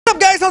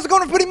What's up, guys? How's it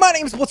going, everybody? My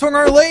name is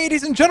Blitzwinger.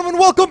 Ladies and gentlemen,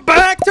 welcome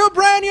back to a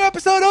brand new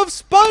episode of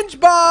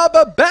SpongeBob,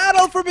 a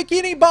battle for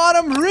Bikini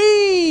Bottom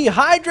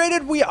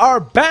Rehydrated. We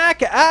are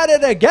back at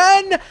it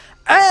again.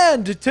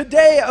 And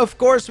today, of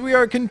course, we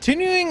are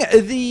continuing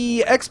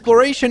the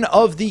exploration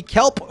of the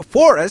kelp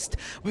forest.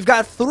 We've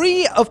got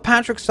 3 of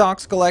Patrick's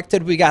socks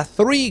collected. We got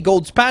 3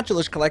 gold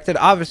spatulas collected,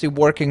 obviously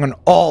working on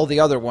all the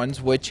other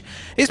ones, which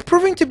is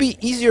proving to be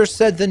easier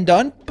said than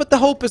done. But the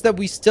hope is that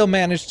we still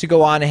manage to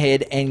go on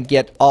ahead and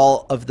get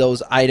all of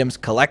those items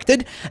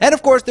collected. And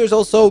of course, there's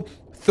also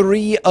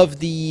 3 of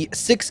the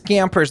 6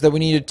 campers that we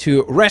needed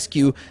to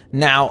rescue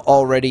now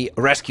already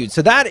rescued.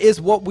 So that is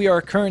what we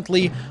are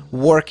currently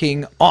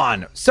working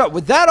on. So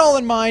with that all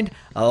in mind,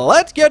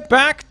 let's get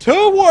back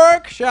to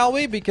work, shall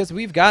we? Because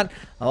we've got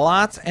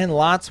lots and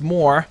lots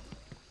more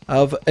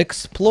of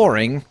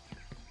exploring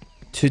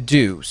to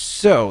do.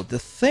 So the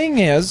thing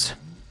is...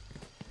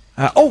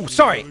 oh,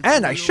 sorry.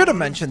 And I should have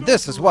mentioned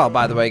this as well,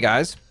 by the way,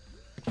 guys.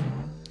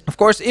 Of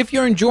course, if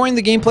you're enjoying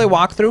the gameplay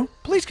walkthrough,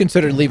 please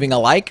consider leaving a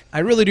like. I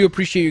really do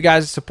appreciate you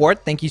guys'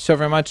 support. Thank you so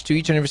very much to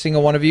each and every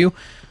single one of you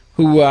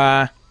who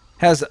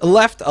has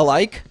left a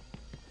like.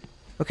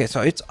 Okay,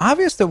 so it's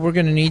obvious that we're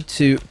going to need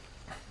to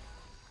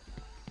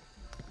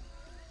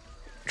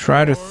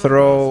try to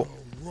throw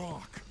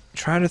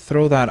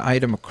that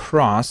item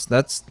across.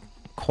 That's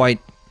quite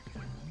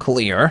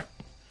clear.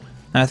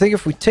 And I think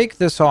if we take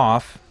this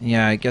off,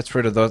 yeah, it gets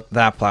rid of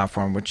that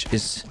platform, which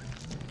is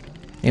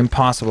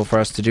impossible for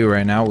us to do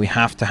right now. We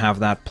have to have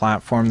that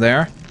platform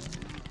there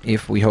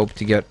if we hope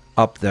to get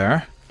up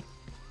there.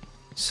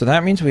 So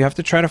that means we have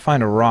to try to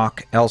find a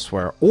rock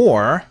elsewhere.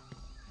 Or,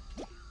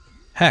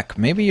 heck,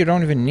 maybe you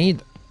don't even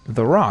need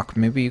the rock.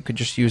 Maybe you could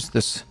just use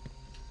this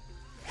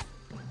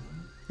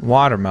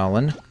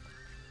watermelon.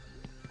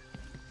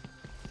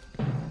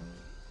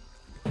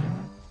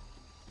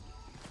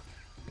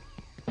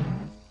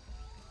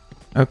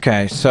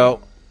 Okay,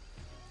 so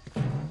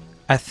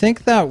I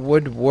think that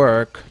would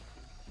work.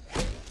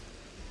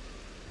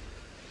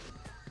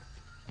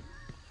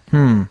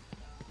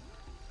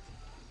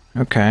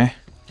 Okay.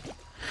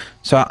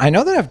 So I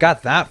know that I've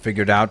got that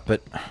figured out,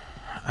 but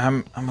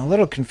I'm a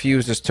little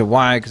confused as to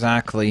why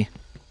exactly.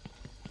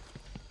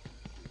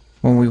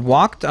 When we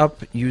walked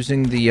up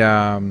using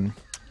the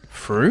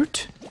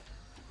fruit,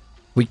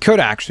 we could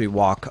actually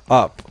walk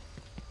up.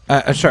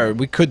 Sorry,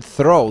 we could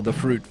throw the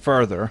fruit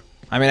further.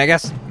 I mean, I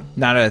guess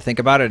now that I think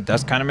about it, it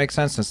does kind of make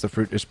sense since the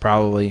fruit is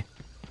probably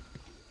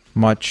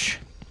much...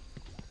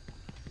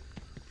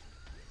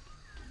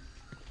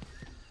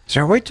 Is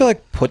there a way to,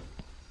 like, put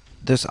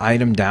this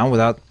item down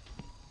without...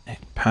 Hey,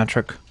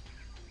 Patrick.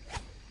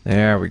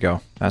 There we go.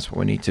 That's what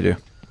we need to do.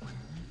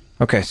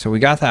 Okay, so we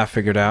got that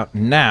figured out.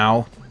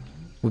 Now,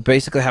 we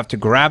basically have to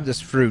grab this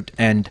fruit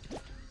and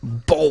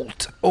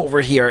bolt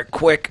over here.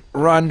 Quick,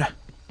 run.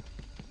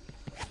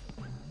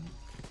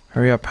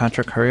 Hurry up,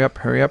 Patrick. Hurry up,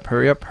 hurry up,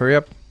 hurry up, hurry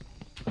up.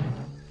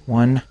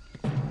 1,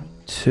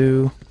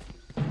 2,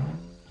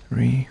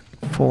 3,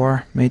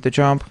 4. Made the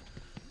jump.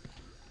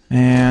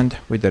 And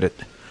we did it.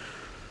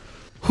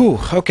 Whew,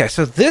 okay,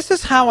 so this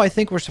is how I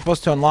think we're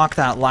supposed to unlock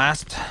that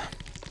last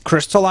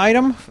crystal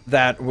item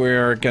that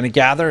we're going to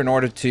gather in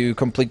order to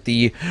complete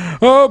the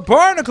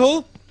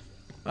barnacle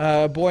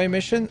boy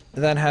mission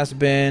that has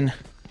been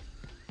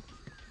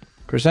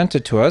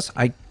presented to us.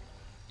 I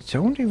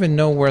don't even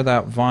know where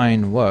that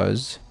vine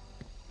was.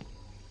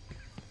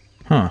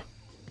 Huh.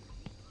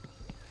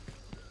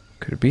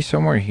 Could it be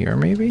somewhere here,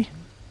 maybe?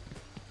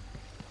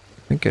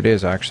 I think it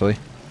is, actually.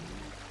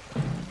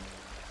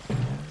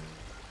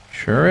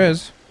 Sure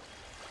is.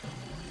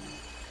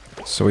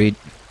 Sweet.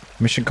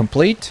 Mission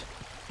complete.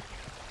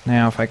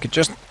 Now, if I could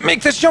just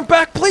make this jump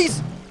back,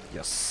 please!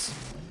 Yes.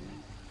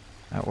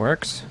 That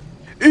works.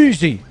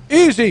 Easy!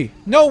 Easy!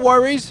 No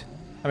worries!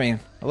 I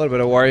mean, a little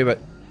bit of worry, but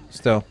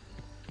still.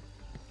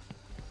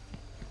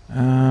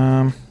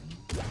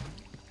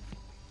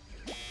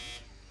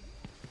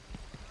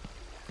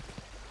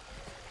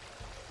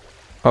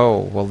 Oh,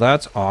 well,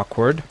 that's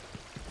awkward.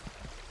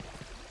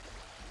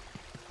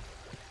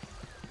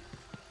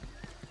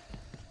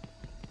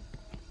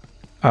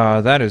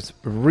 That is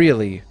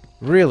really,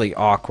 really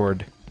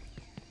awkward.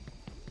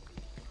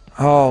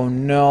 Oh,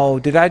 no.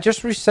 Did I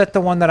just reset the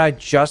one that I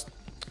just...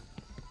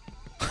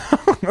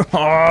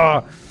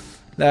 Oh,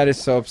 that is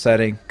so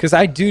upsetting. Because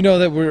I do know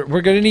that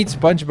we're going to need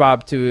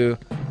SpongeBob to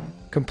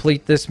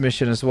complete this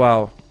mission as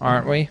well,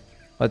 aren't we?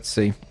 Let's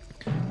see.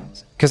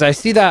 Because I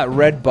see that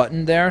red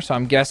button there, so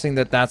I'm guessing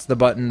that that's the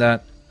button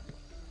that...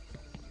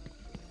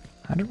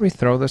 How did we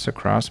throw this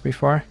across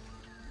before?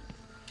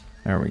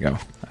 There we go.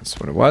 That's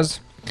what it was.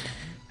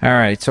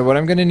 Alright, so what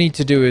I'm going to need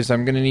to do is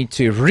I'm going to need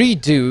to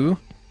redo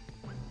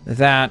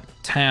that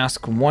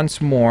task once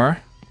more.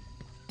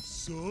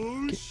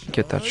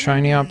 Get that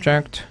shiny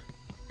object.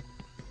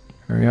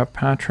 Hurry up,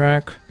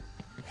 Patrick.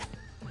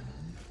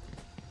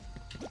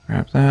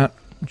 Grab that.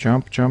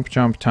 Jump, jump,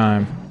 jump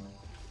time.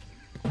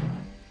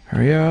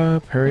 Hurry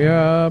up, hurry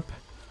up.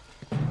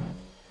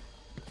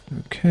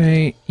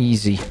 Okay,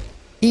 easy.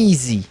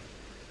 Easy.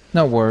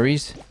 No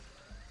worries.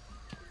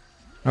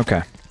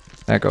 Okay.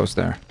 That goes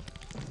there.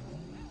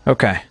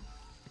 Okay.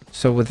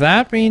 So with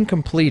that being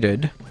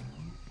completed,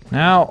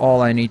 now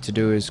all I need to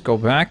do is go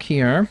back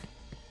here.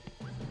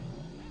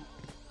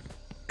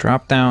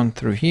 Drop down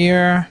through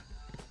here.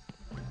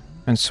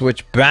 And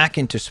switch back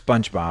into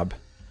SpongeBob.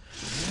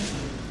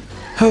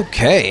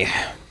 Okay.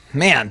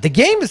 Man, the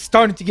game is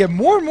starting to get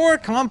more and more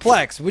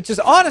complex, which is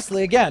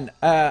honestly, again,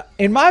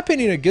 in my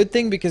opinion, a good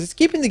thing because it's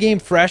keeping the game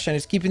fresh and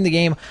it's keeping the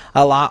game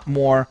a lot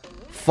more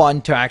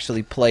fun to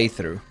actually play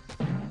through.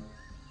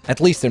 At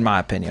least in my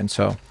opinion.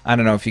 So, I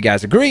don't know if you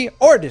guys agree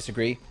or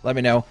disagree. Let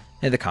me know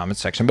in the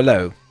comments section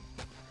below.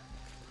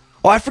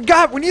 Oh, I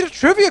forgot! We need a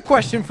trivia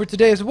question for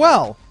today as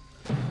well.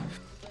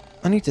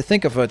 I need to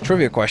think of a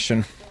trivia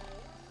question.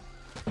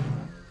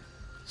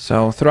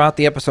 So, throughout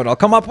the episode, I'll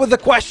come up with a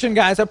question,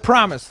 guys. I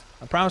promise.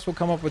 I promise we'll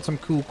come up with some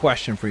cool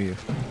question for you.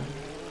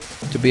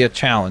 To be a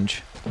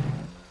challenge.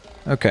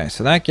 Okay,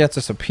 so that gets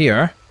us up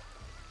here.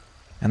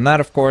 And that,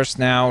 of course,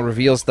 now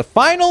reveals the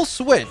final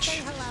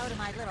switch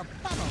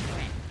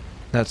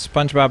that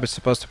SpongeBob is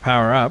supposed to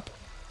power up.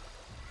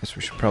 Guess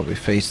we should probably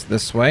face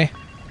this way.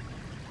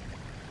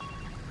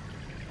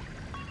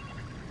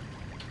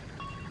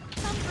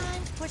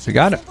 We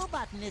got it.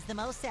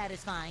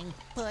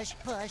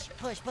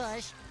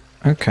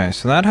 Okay,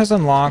 so that has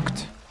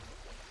unlocked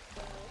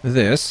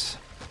this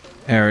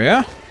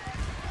area,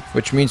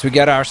 which means we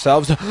get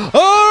ourselves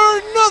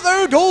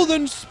another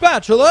golden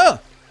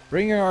spatula,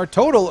 bringing our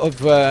total of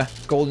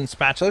golden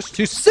spatulas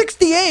to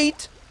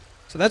 68.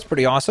 So that's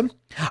pretty awesome.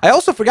 I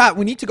also forgot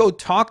we need to go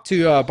talk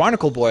to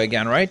Barnacle Boy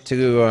again, right?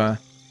 To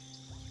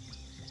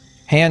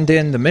hand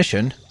in the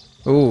mission.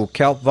 Ooh,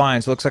 kelp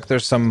vines. Looks like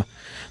there's gonna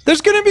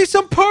be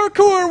some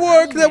parkour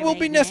work that will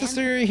be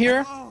necessary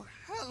here. Oh,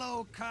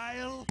 hello,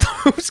 Kyle.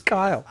 Who's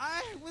Kyle?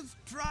 I was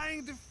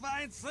trying to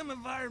find some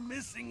of our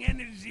missing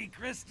energy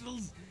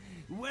crystals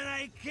when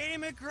I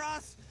came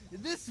across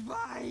this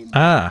vine.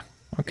 Ah,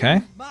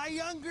 okay.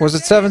 Was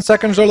it 7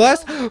 seconds or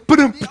less? Who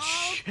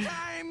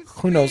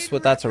knows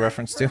what that's a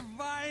reference to?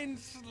 Vine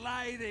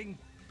sliding.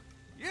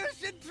 You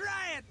should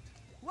try it.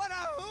 What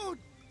a hoot.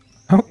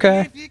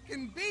 Okay. If you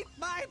can beat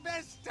my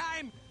best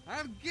time,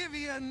 I'll give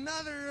you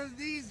another of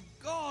these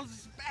gold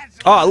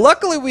spatulas. Oh,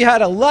 luckily we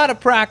had a lot of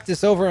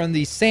practice over on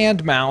the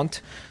sand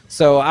mount.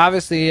 So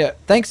obviously,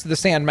 thanks to the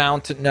sand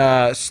mount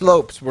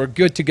slopes, we're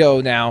good to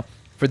go now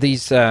for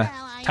these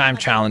time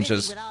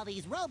challenges. With all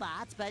these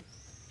robots, but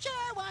sure,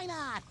 why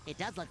not? It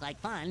does look like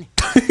fun.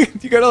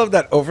 You gotta love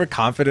that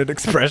overconfident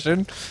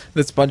expression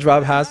that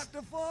SpongeBob has.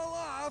 Not to fall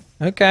off.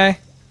 Okay,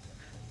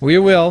 we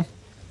will.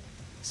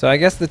 So I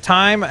guess the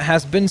time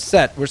has been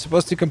set. We're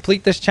supposed to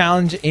complete this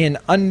challenge in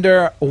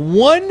under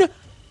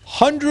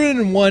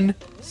 101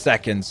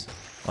 seconds.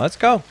 Let's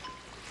go.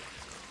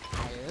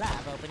 I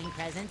love opening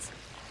presents.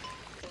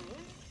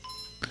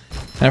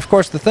 And of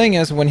course, the thing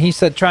is, when he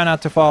said try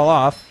not to fall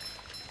off,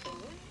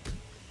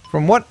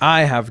 from what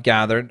I have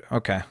gathered...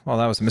 Okay, well,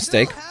 that was a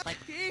mistake.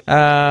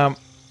 From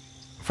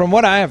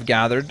what I have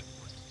gathered,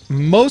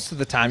 most of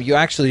the time you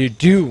actually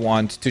do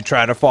want to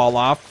try to fall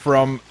off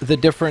from the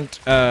different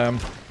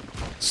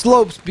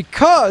slopes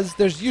because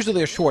there's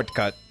usually a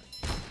shortcut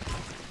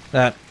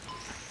that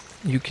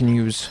you can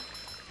use.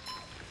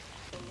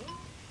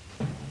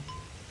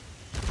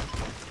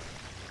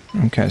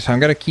 Okay, so I'm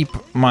going to keep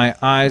my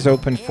eyes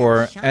open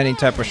for any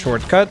type of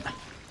shortcut.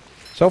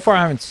 So far,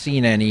 I haven't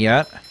seen any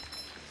yet.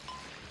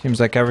 Seems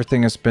like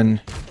everything has been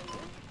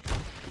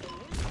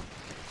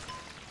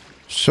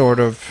sort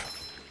of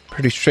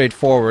pretty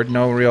straightforward.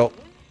 No real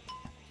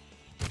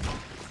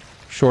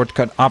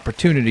shortcut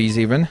opportunities,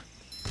 even.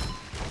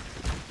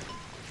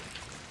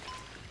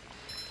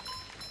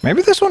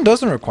 Maybe this one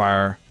doesn't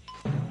require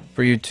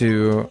for you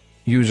to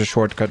use a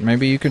shortcut.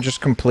 Maybe you can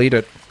just complete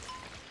it.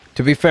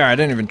 To be fair, I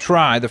didn't even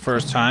try the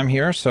first time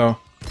here, so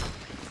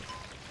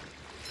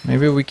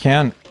maybe we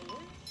can.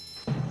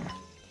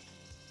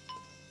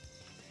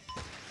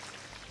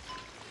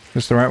 Is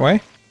this the right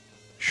way?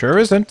 Sure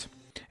isn't.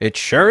 It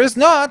sure is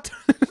not.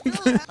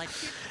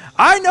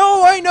 I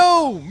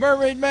know,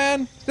 Mermaid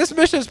Man. This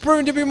mission has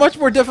proven to be much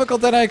more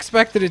difficult than I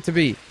expected it to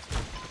be.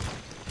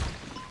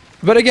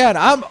 But again,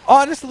 I'm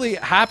honestly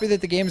happy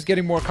that the game is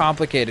getting more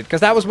complicated,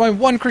 because that was my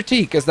one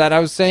critique, is that I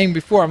was saying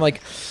before, I'm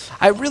like,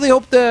 I really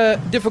hope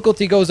the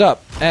difficulty goes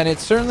up, and it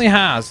certainly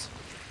has.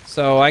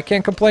 So I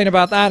can't complain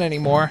about that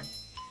anymore.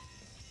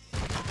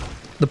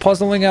 The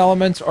puzzling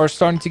elements are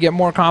starting to get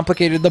more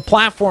complicated. The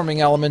platforming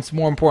elements,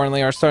 more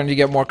importantly, are starting to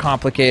get more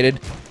complicated.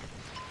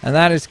 And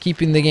that is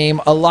keeping the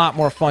game a lot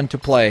more fun to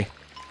play.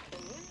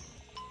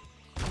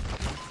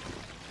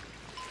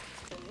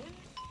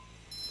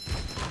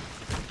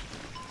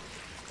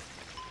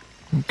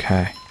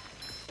 Okay.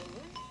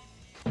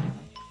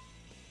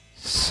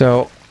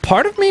 So,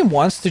 part of me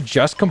wants to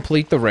just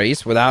complete the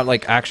race without,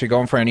 like, actually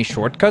going for any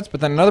shortcuts.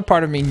 But then another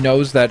part of me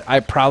knows that I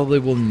probably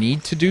will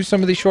need to do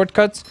some of these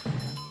shortcuts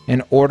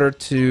in order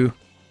to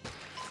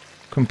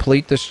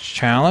complete this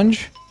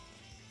challenge.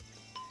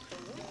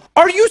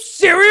 Are you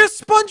serious,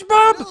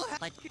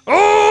 SpongeBob?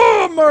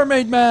 Oh,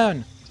 Mermaid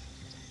Man!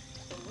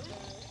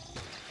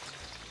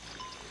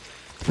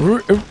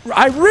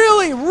 I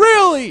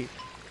really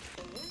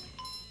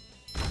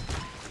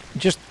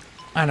just,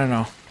 I don't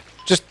know.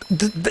 Just,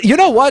 you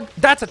know what?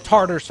 That's a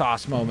tartar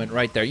sauce moment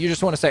right there. You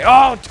just want to say,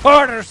 oh,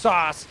 tartar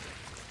sauce.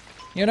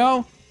 You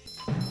know?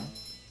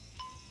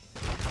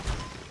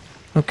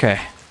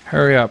 Okay.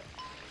 Hurry up.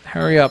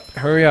 Hurry up.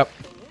 Hurry up.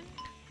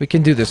 We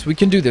can do this. We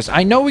can do this.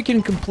 I know we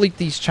can complete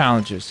these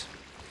challenges.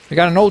 We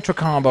got an ultra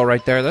combo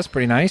right there. That's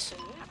pretty nice.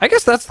 I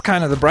guess that's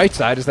kind of the bright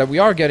side, is that we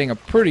are getting a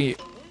pretty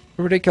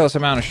ridiculous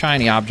amount of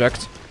shiny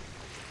objects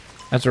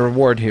as a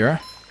reward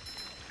here.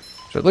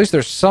 So at least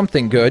there's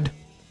something good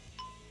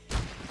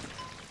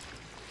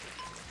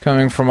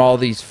coming from all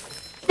these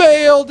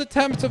failed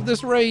attempts of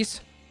this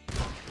race.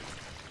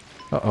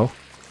 Uh-oh.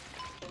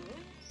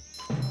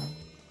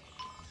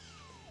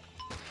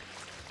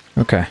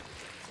 Okay.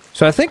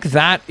 So I think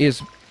that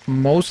is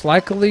most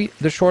likely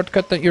the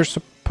shortcut that you're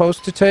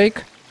supposed to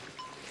take.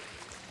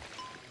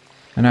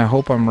 And I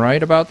hope I'm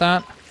right about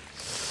that.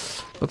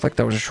 Looked like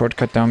there was a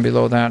shortcut down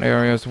below that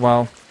area as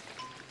well.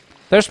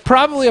 There's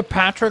probably a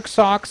Patrick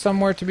sock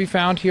somewhere to be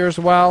found here as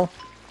well,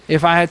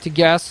 if I had to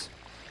guess.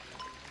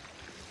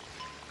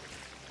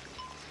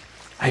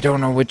 I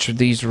don't know which of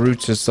these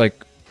routes is,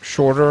 like,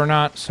 shorter or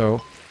not,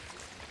 so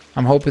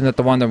I'm hoping that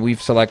the one that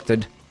we've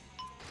selected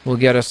will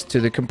get us to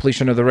the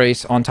completion of the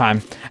race on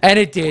time. And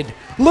it did.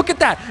 Look at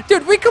that.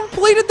 Dude, we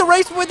completed the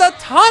race with a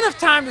ton of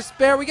time to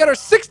spare. We got our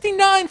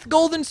 69th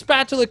golden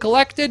spatula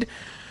collected.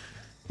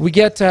 We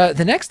get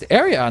the next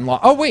area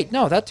unlocked. Oh, wait.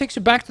 No, that takes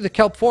you back to the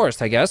kelp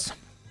forest, I guess.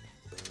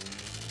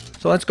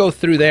 So let's go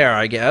through there,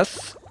 I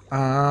guess.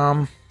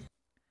 And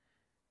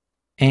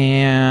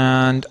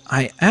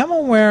I am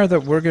aware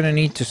that we're going to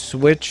need to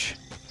switch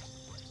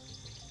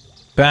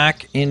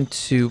back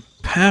into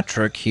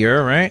Patrick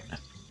here, right?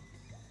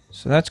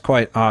 So that's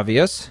quite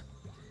obvious.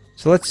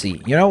 So let's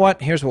see. You know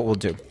what? Here's what we'll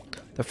do.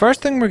 The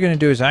first thing we're going to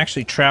do is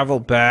actually travel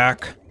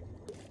back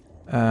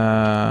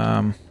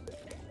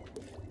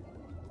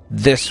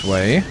this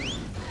way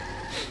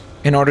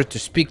in order to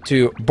speak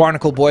to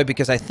Barnacle Boy,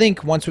 because I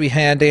think once we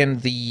hand in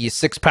the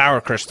 6 power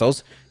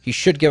crystals, he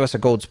should give us a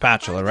gold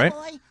spatula, right?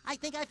 Boy, I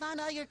think I found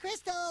all your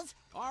crystals.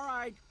 All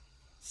right,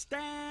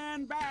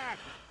 stand back.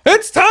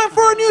 It's time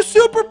for a new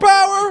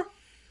superpower!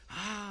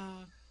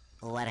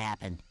 What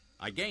happened?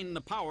 I gained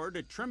the power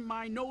to trim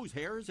my nose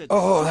hairs at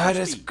Oh, that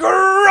is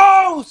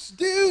gross,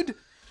 dude!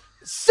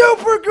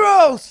 Super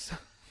gross!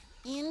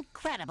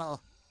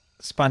 Incredible.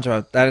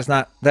 SpongeBob, that is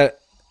not...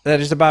 That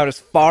is about as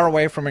far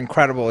away from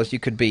incredible as you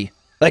could be.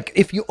 Like,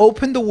 if you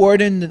opened the word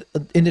in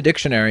the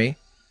dictionary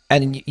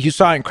and you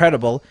saw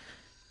incredible,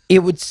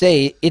 it would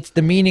say it's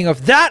the meaning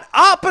of that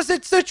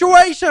opposite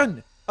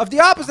situation! Of the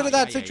opposite of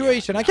that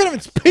situation. I can't even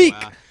speak!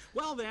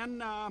 Well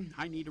then,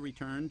 I need to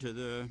return to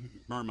the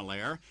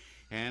Mermalair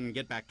and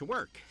get back to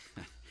work.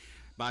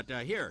 But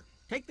here,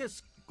 take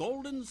this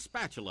golden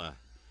spatula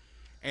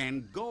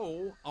and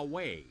go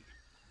away.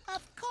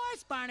 Of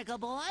course, Barnacle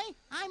Boy.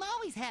 I'm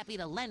always happy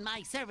to lend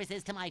my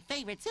services to my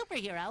favorite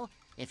superhero.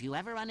 If you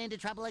ever run into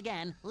trouble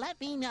again, let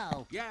me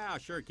know. Yeah,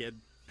 sure, kid.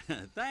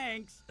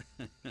 Thanks.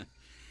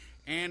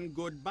 And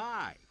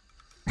goodbye.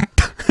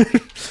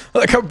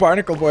 Like how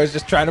Barnacle Boy is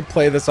just trying to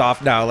play this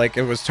off now like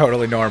it was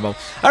totally normal.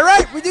 All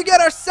right, we do get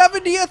our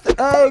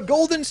 70th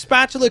golden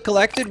spatula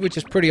collected, which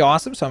is pretty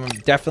awesome, so I'm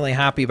definitely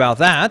happy about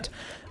that.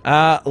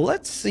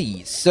 Let's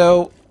see.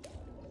 So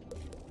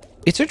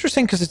it's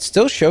interesting because it's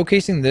still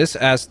showcasing this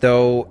as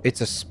though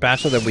it's a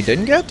spatula that we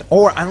didn't get,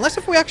 or unless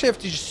if we actually have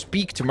to just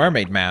speak to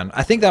Mermaid Man.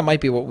 I think that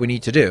might be what we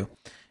need to do,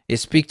 is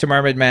speak to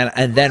Mermaid Man,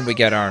 and then we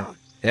get our...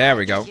 There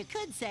we go. You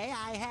could say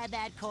I had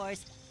that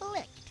course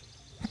licked.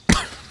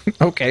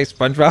 Okay,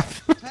 SpongeBob.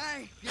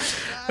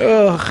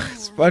 Ugh,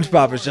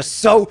 SpongeBob is just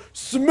so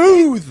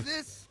smooth.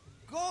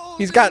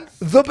 He's got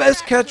the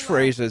best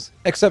catchphrases,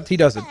 except he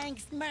doesn't.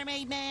 Thanks,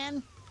 Mermaid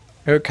Man.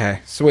 Okay,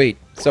 sweet.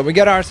 So we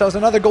get ourselves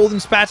another golden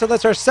spatula.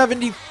 That's our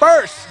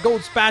 71st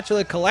gold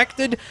spatula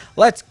collected.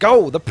 Let's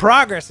go. The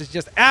progress is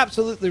just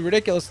absolutely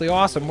ridiculously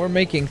awesome. We're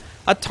making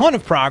a ton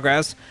of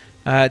progress,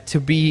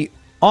 to be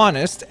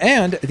honest.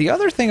 And the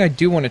other thing I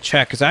do want to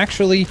check is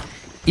actually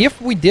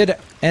if we did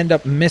end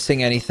up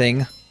missing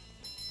anything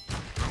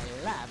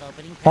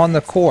on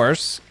the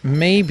course,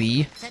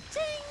 maybe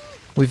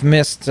we've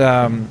missed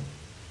a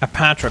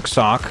Patrick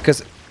sock.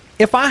 Because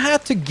if I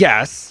had to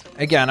guess,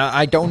 again,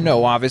 I don't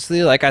know,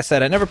 obviously. Like I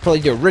said, I never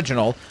played the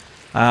original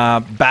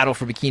Battle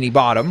for Bikini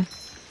Bottom.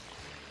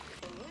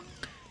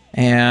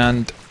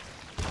 And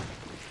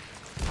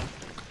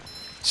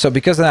so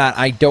because of that,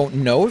 I don't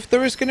know if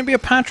there is going to be a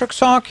Patrick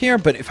sock here.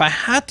 But if I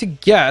had to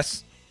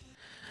guess,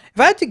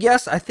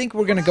 I think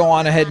we're going to go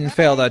on ahead and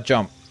fail that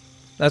jump.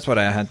 That's what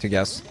I had to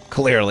guess,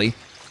 clearly.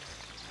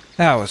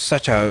 That was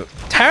such a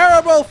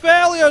terrible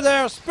failure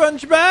there,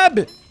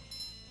 SpongeBob!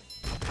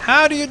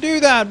 How do you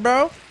do that,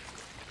 bro?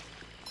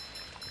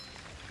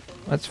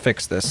 Let's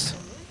fix this.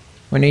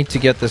 We need to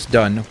get this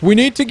done. We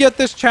need to get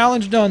this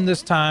challenge done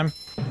this time.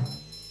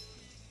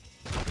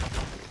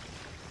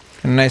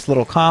 A nice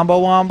little combo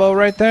wombo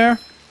right there.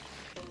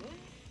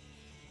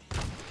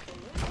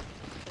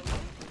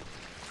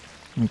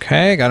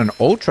 Okay, got an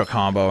ultra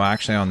combo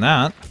actually on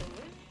that.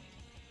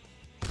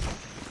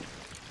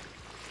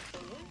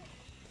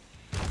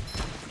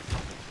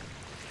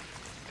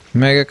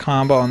 Mega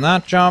combo on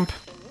that jump.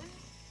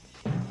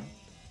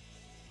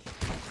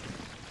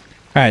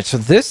 Alright, so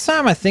this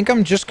time I think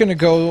I'm just going to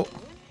go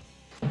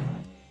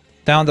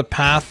down the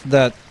path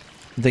that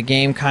the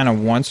game kind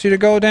of wants you to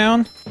go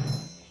down.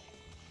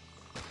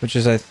 Which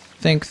is, I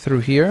think, through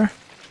here.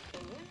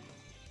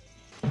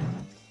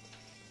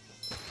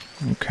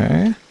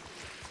 Okay.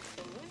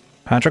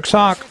 Patrick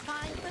Sock.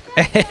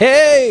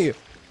 Hey!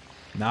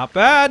 Not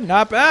bad,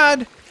 not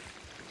bad.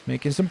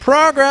 Making some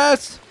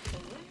progress.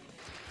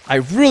 I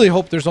really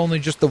hope there's only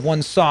just the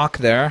one sock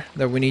there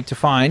that we need to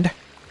find.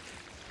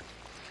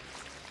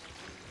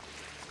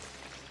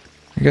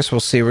 I guess we'll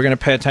see. We're going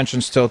to pay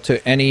attention still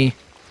to any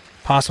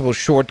possible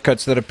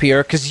shortcuts that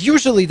appear, because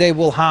usually they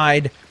will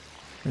hide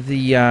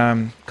the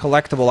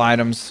collectible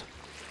items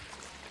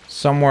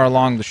somewhere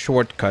along the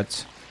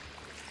shortcuts.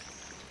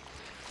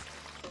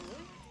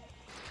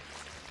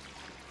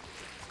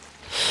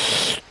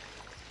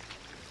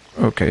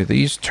 Okay,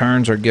 these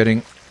turns are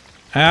getting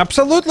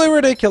absolutely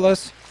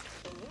ridiculous.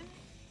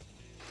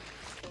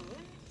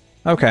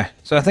 Okay,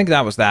 so I think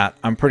that was that.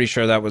 I'm pretty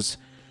sure that was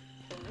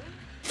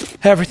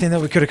everything that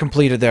we could have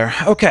completed there.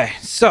 Okay,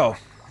 so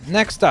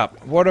next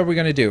up, what are we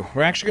going to do?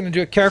 We're actually going to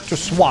do a character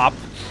swap,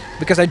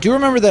 because I do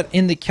remember that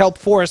in the Kelp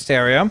Forest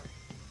area,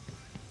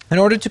 in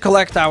order to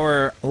collect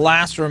our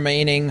last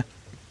remaining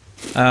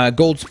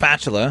gold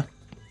spatula,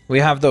 we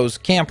have those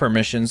camper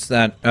missions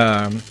that,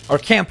 or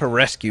camper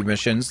rescue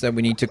missions that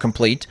we need to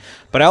complete.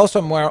 But I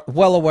also am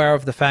well aware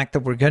of the fact that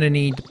we're going to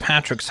need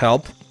Patrick's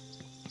help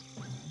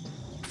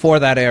for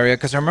that area,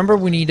 because I remember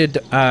we needed,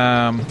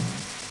 I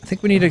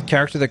think we needed a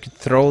character that could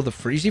throw the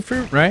freezy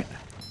fruit, right?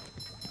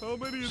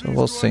 So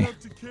we'll see.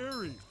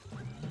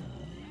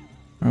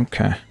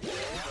 Okay.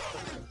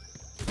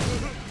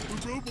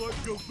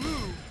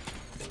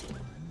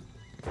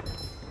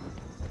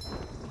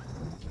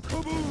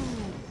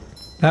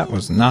 That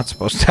was not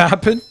supposed to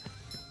happen.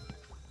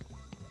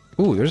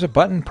 Ooh, there's a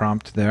button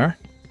prompt there.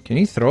 Can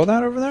he throw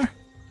that over there?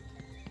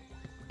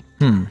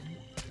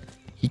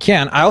 He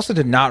can. I also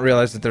did not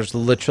realize that there's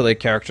literally a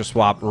character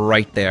swap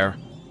right there.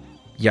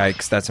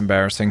 Yikes, that's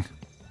embarrassing.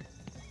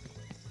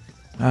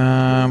 More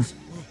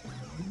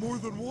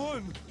than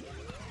one.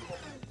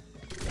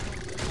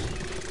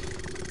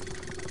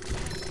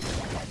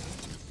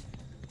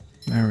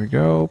 There we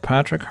go.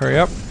 Patrick, hurry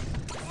up.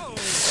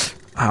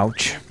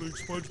 Ouch. I think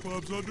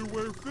SpongeBob's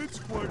underwear fits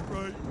quite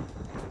right.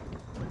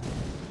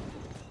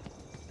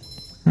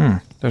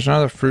 There's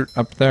another fruit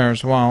up there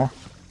as well.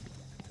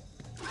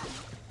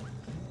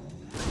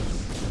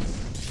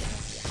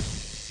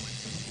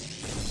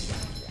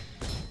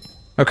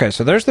 Okay,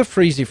 so there's the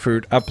freezy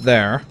fruit up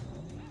there.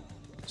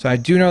 So I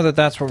do know that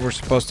that's where we're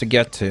supposed to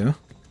get to.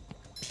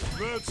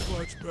 That's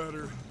much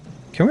better.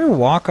 Can we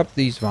walk up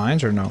these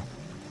vines or no?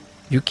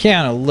 You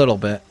can a little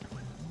bit.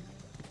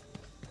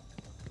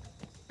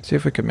 See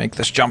if we can make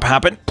this jump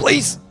happen,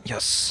 please.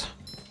 Yes.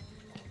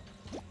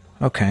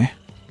 Okay.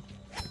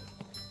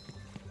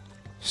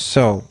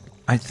 So,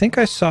 I think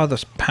I saw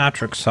this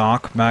Patrick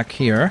sock back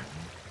here.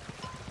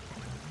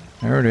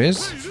 There it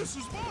is.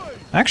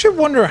 I actually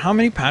wonder how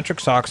many Patrick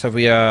socks have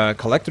we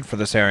collected for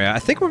this area. I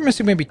think we're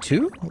missing maybe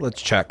 2.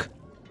 Let's check.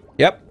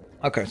 Yep.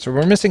 Okay, so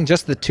we're missing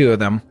just the 2 of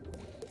them.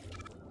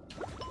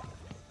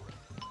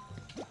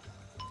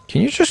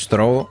 Can you just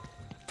throw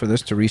for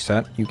this to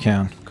reset? You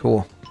can.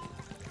 Cool.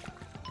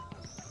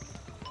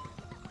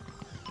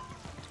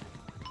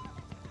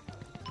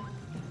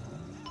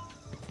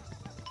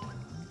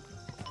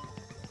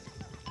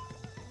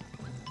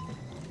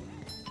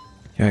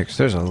 Yikes,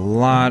 there's a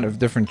lot of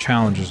different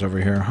challenges over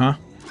here, huh?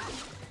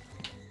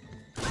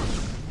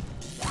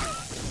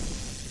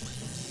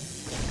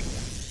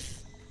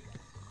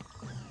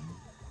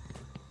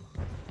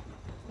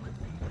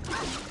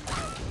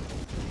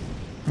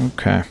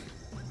 Okay.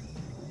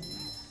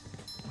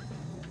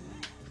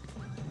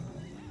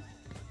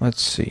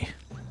 Let's see.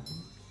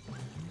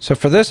 So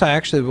for this, I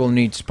actually will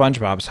need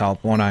SpongeBob's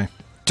help, won't I?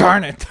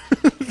 Darn it!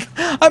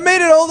 I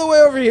made it all the way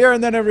over here,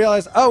 and then I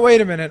realized, oh,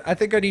 wait a minute. I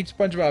think I need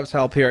SpongeBob's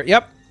help here.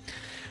 Yep.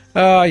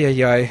 Oh,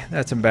 yeah.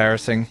 That's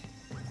embarrassing.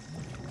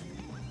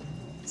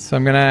 So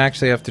I'm going to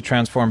actually have to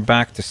transform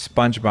back to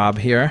SpongeBob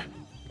here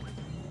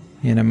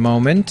in a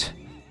moment.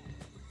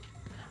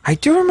 I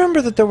do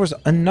remember that there was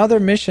another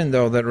mission,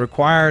 though, that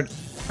required...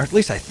 Or at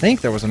least I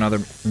think there was another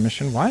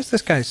mission. Why is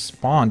this guy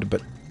spawned,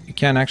 but you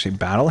can't actually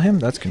battle him?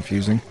 That's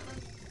confusing.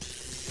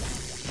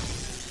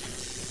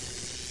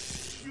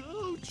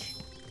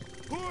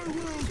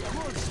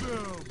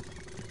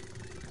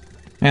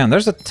 Man,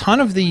 there's a ton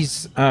of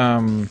these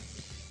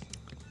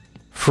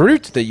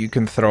fruit that you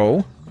can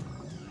throw.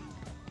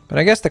 But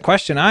I guess the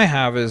question I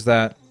have is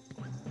that...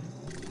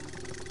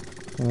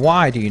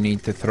 Why do you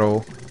need to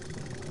throw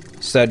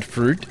said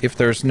fruit if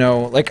there's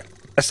no... Like,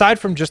 aside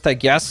from just, I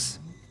guess,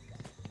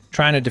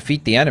 trying to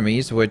defeat the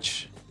enemies,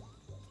 which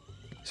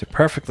is a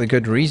perfectly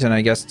good reason,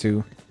 I guess,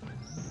 to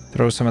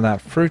throw some of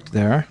that fruit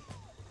there.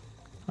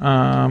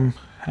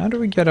 How do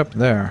we get up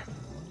there?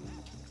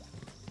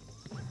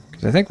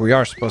 Because I think we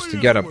are supposed to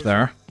get up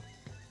there.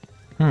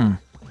 Hmm.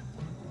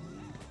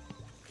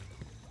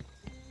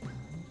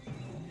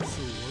 So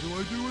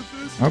what do I do with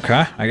this?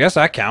 Okay, I guess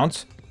that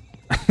counts.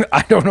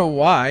 I don't know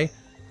why.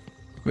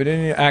 We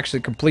didn't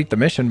actually complete the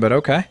mission, but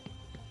okay.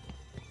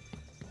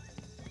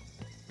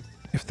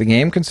 If the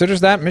game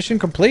considers that mission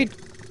complete,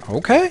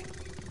 okay.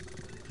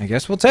 I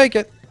guess we'll take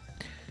it.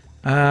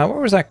 Where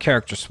was that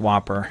character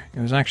swapper? It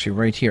was actually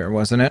right here,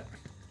 wasn't it?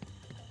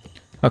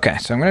 Okay,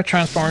 so I'm going to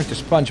transform into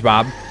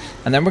SpongeBob,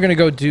 and then we're going to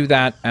go do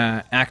that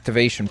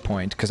activation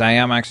point, because I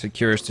am actually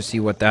curious to see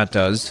what that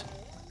does.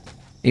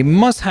 It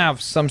must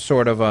have some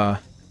sort of a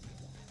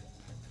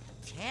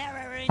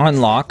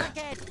unlock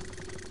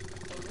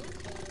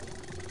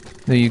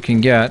that you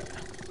can get.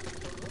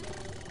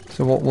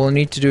 So what we'll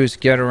need to do is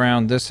get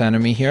around this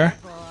enemy here.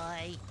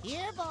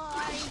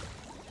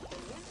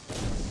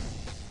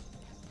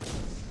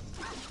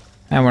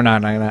 And we're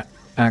not gonna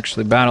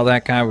actually battle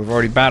that guy. We've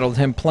already battled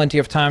him plenty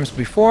of times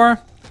before.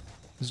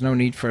 There's no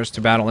need for us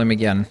to battle him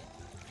again.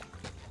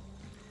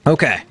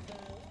 Okay.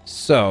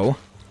 So.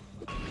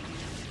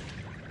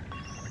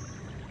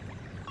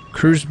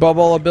 Cruise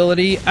bubble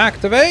ability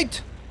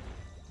activate.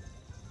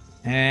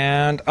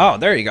 And, oh,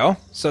 there you go.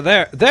 So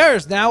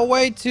there's now a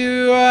way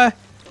to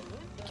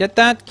get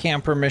that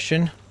camper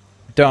mission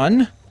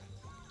done.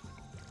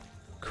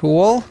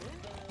 Cool.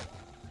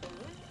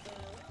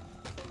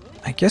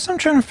 I guess I'm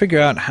trying to figure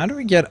out how do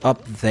we get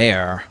up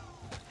there.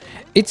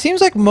 It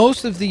seems like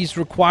most of these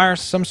require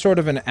some sort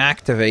of an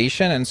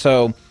activation, and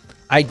so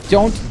I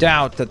don't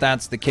doubt that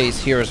that's the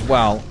case here as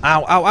well.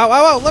 Ow, ow, ow,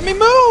 ow, ow, let me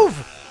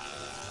move!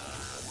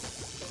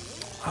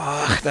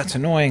 Ugh, that's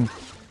annoying.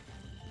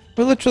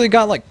 We literally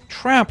got, like,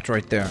 trapped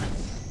right there.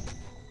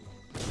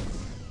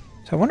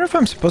 So I wonder if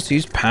I'm supposed to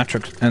use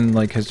Patrick and,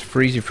 like, his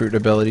Freezy Fruit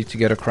ability to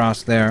get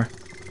across there.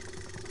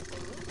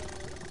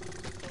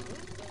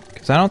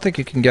 Because I don't think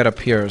you can get up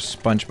here as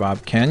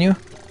SpongeBob, can you?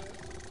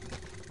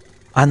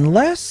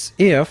 Unless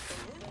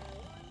if...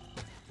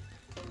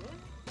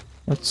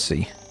 Let's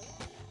see.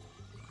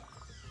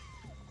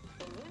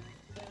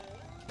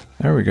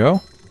 There we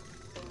go.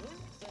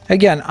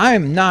 Again, I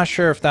am not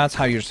sure if that's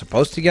how you're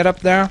supposed to get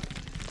up there.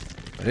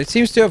 But it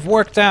seems to have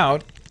worked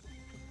out.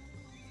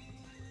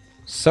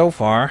 So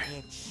far.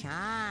 It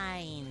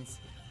shines.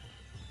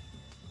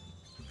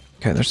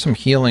 Okay, there's some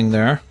healing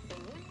there.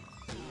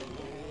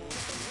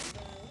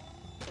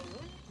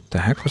 The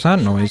heck was that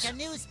noise? Like a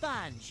new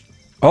sponge.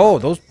 Oh,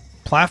 those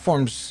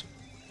platforms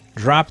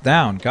drop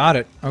down. Got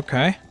it.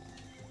 Okay.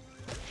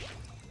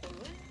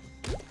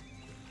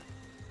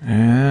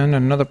 And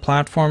another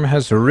platform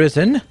has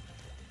risen,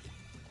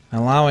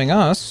 allowing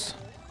us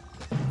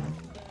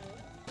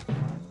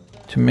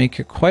to make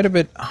it quite a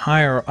bit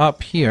higher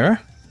up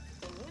here.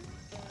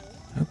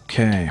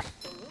 Okay.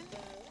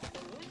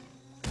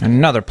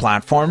 Another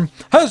platform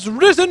has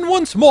risen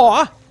once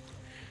more.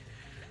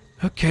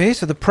 Okay,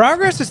 so the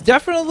progress is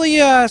definitely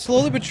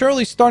slowly but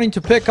surely starting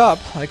to pick up.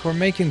 Like, we're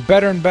making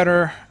better and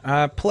better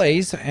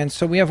plays. And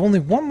so we have only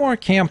one more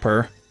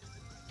camper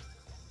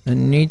that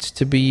needs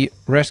to be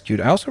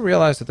rescued. I also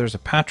realized that there's a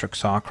Patrick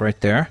sock right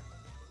there.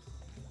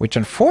 Which,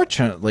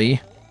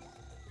 unfortunately...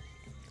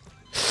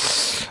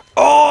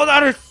 Oh,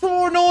 that is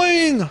so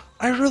annoying!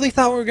 I really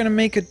thought we were going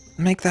to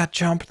make that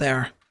jump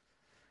there.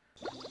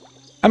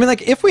 I mean,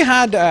 like, if we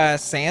had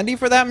Sandy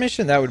for that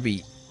mission, that would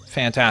be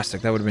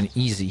fantastic. That would have been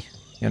easy.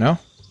 You know?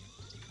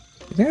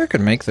 You think I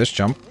could make this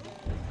jump?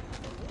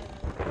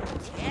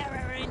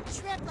 Terror in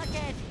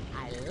triplicate.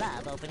 I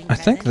love opening I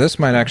think presents. this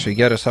might actually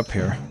get us up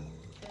here.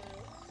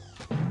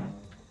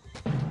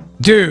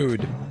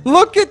 Dude!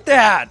 Look at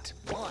that!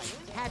 Boy,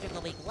 Patrick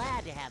will be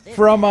glad to have this.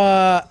 From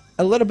a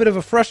little bit of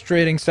a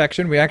frustrating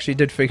section, we actually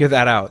did figure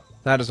that out.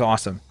 That is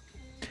awesome.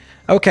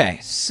 Okay,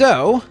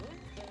 so...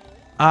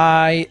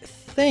 I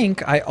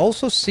think I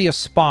also see a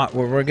spot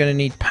where we're going to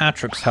need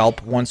Patrick's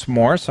help once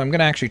more. So I'm going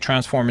to actually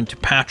transform into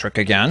Patrick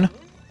again.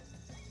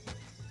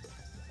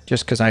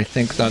 Just because I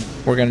think that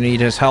we're going to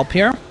need his help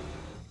here.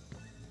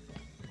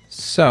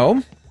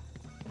 So.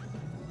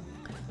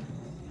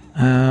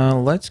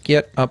 Let's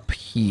get up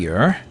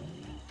here.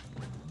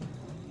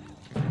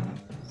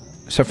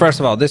 So first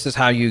of all, this is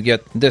how you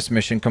get this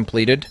mission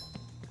completed.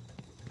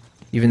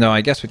 Even though I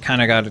guess we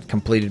kind of got it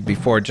completed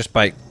before just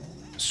by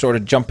sort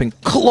of jumping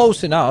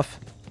close enough.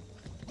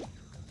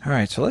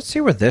 Alright, so let's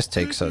see where this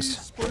takes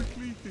us.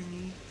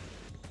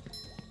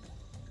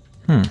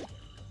 Hmm.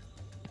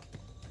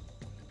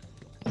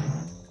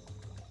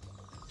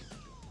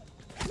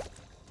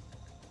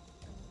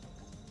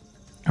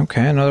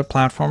 Okay, another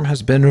platform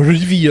has been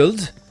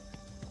revealed.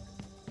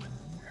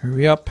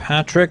 Hurry up,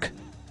 Patrick.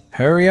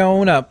 Hurry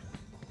on up.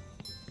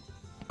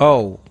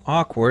 Oh,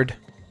 awkward.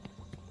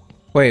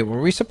 Wait,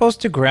 were we supposed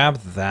to grab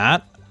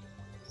that?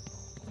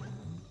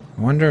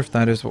 I wonder if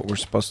that is what we're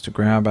supposed to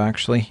grab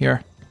actually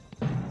here.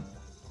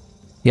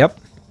 Yep.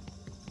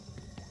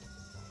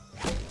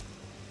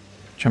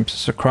 Jumps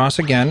us across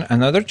again.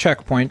 Another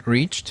checkpoint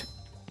reached.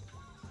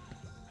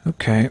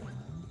 Okay.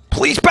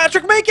 Please,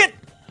 Patrick, make it!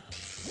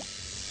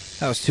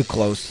 That was too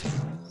close.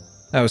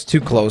 That was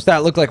too close.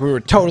 That looked like we were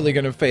totally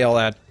going to fail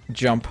that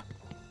jump.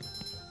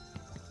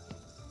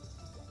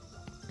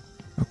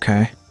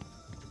 Okay.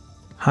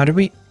 How do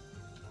we...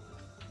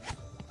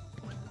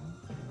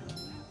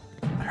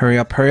 Hurry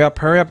up, hurry up,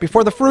 hurry up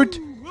before the fruit!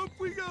 Up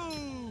we go!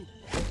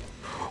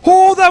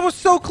 Oh, that was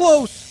so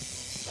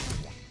close!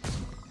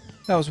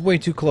 That was way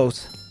too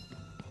close.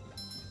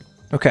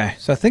 Okay,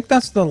 so I think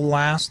that's the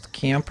last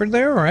camper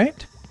there,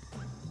 right?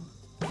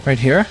 Right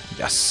here?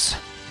 Yes.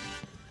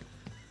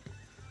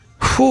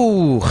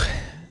 Whew.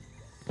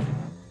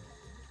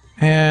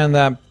 And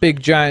that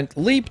big giant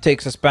leap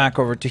takes us back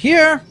over to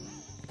here.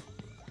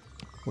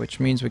 Which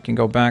means we can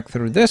go back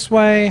through this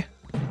way.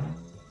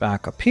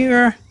 Back up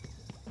here.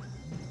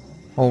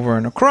 Over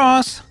and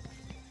across.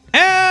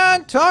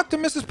 And talk to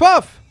Mrs.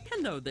 Puff.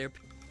 Hello there.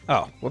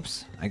 Oh,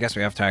 whoops. I guess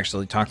we have to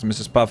actually talk to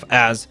Mrs. Puff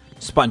as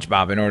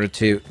SpongeBob in order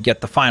to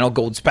get the final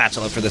gold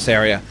spatula for this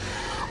area.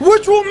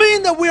 Which will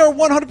mean that we are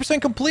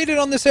 100% completed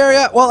on this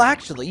area. Well,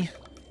 actually,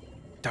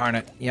 darn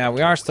it. Yeah,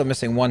 we are still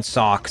missing one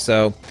sock,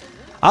 so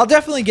I'll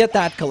definitely get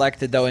that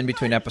collected, though, in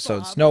between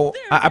episodes. No,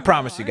 I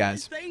promise you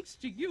guys. Thanks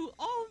to you,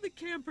 all the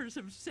campers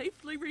have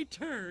safely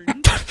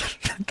returned.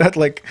 That,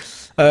 like,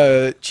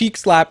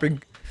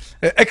 cheek-slapping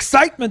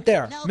excitement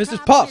there, No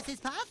Mrs. problem, Puff.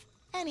 Mrs. Puff.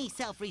 Any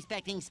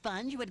self-respecting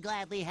sponge would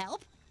gladly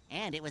help.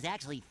 And it was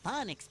actually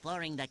fun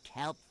exploring the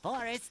kelp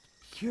forest.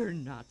 You're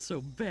not so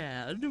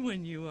bad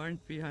when you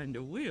aren't behind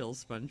a wheel,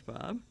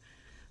 SpongeBob.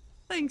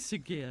 Thanks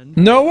again.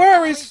 No Always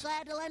worries.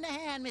 glad to lend a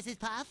hand, Mrs.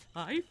 Puff.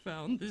 I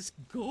found this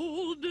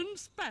golden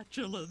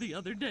spatula the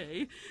other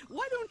day.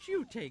 Why don't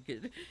you take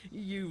it?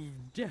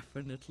 You've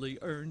definitely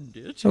earned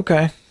it.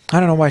 Okay. I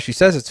don't know why she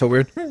says it so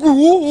weird.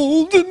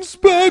 Golden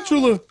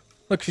spatula.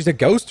 Look, she's a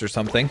ghost or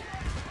something.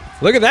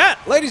 Look at that.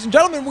 Ladies and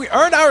gentlemen, we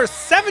earned our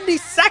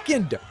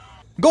 72nd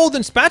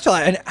golden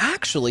spatula. And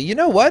actually, you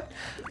know what?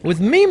 With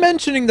me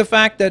mentioning the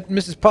fact that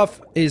Mrs. Puff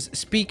is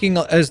speaking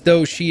as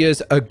though she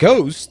is a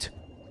ghost,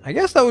 I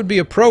guess that would be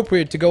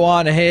appropriate to go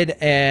on ahead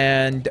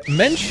and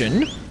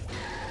mention,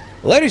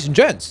 ladies and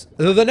gents,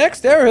 the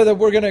next area that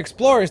we're going to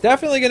explore is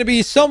definitely going to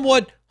be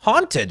somewhat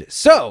haunted.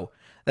 So,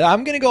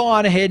 I'm going to go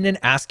on ahead and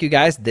ask you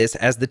guys this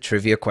as the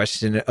trivia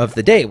question of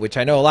the day, which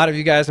I know a lot of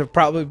you guys have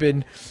probably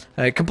been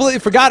completely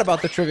forgot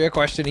about the trivia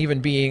question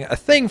even being a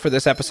thing for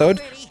this episode.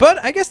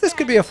 But I guess this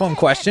could be a fun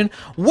question.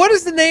 What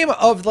is the name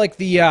of, like,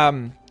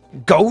 the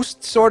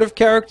ghost sort of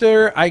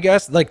character, I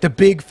guess? Like, the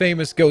big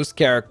famous ghost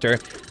character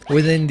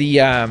within the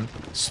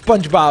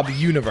SpongeBob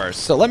universe.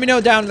 So let me know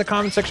down in the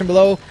comment section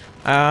below.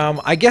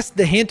 I guess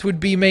the hint would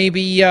be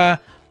maybe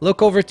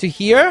look over to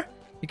here.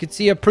 You can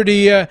see a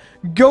pretty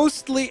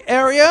ghostly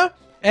area.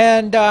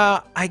 And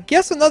I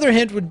guess another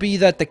hint would be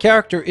that the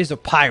character is a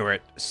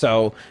pirate.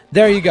 So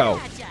there you go.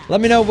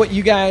 Let me know what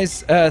you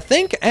guys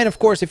think. And of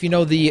course, if you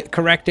know the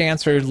correct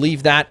answer,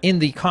 leave that in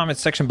the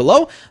comments section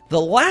below.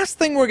 The last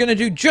thing we're going to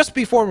do just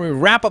before we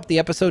wrap up the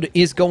episode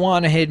is go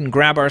on ahead and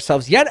grab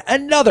ourselves yet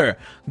another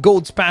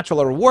gold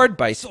spatula reward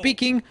by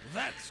speaking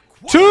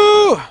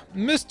to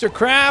Mr.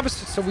 Krabs.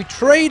 So we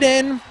trade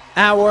in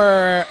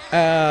our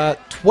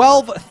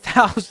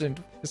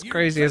 12,000, as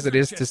crazy as it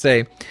is to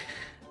say,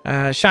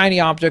 shiny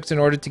objects in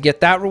order to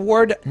get that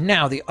reward.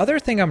 Now, the other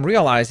thing I'm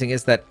realizing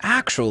is that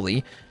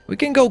actually we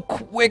can go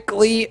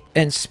quickly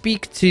and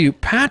speak to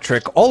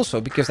Patrick also,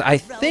 because I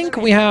think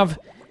we have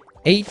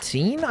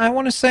 18, I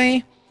want to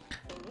say,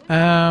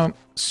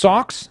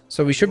 socks.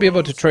 So we should be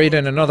able to trade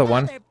in another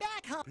one.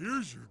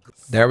 Here's your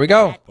There we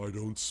go. I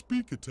don't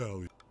speak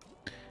Italian.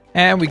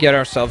 And we get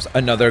ourselves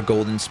another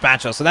golden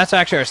spatula. So that's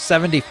actually our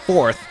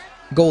 74th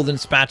golden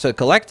spatula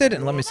collected.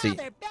 And let me see.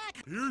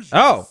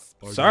 Oh,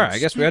 sorry. I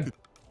guess we had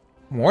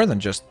more than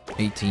just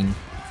 18.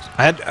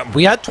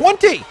 We had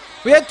 20.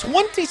 We had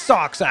 20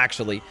 socks,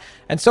 actually.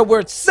 And so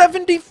we're at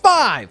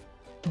 75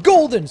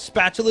 golden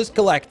spatulas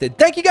collected.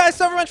 Thank you guys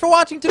so much for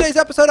watching today's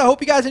episode. I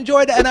hope you guys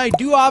enjoyed it. And I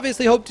do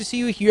obviously hope to see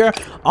you here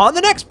on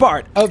the next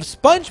part of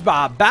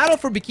SpongeBob Battle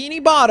for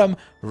Bikini Bottom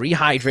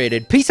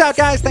Rehydrated. Peace out,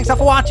 guys. Thanks all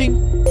for watching.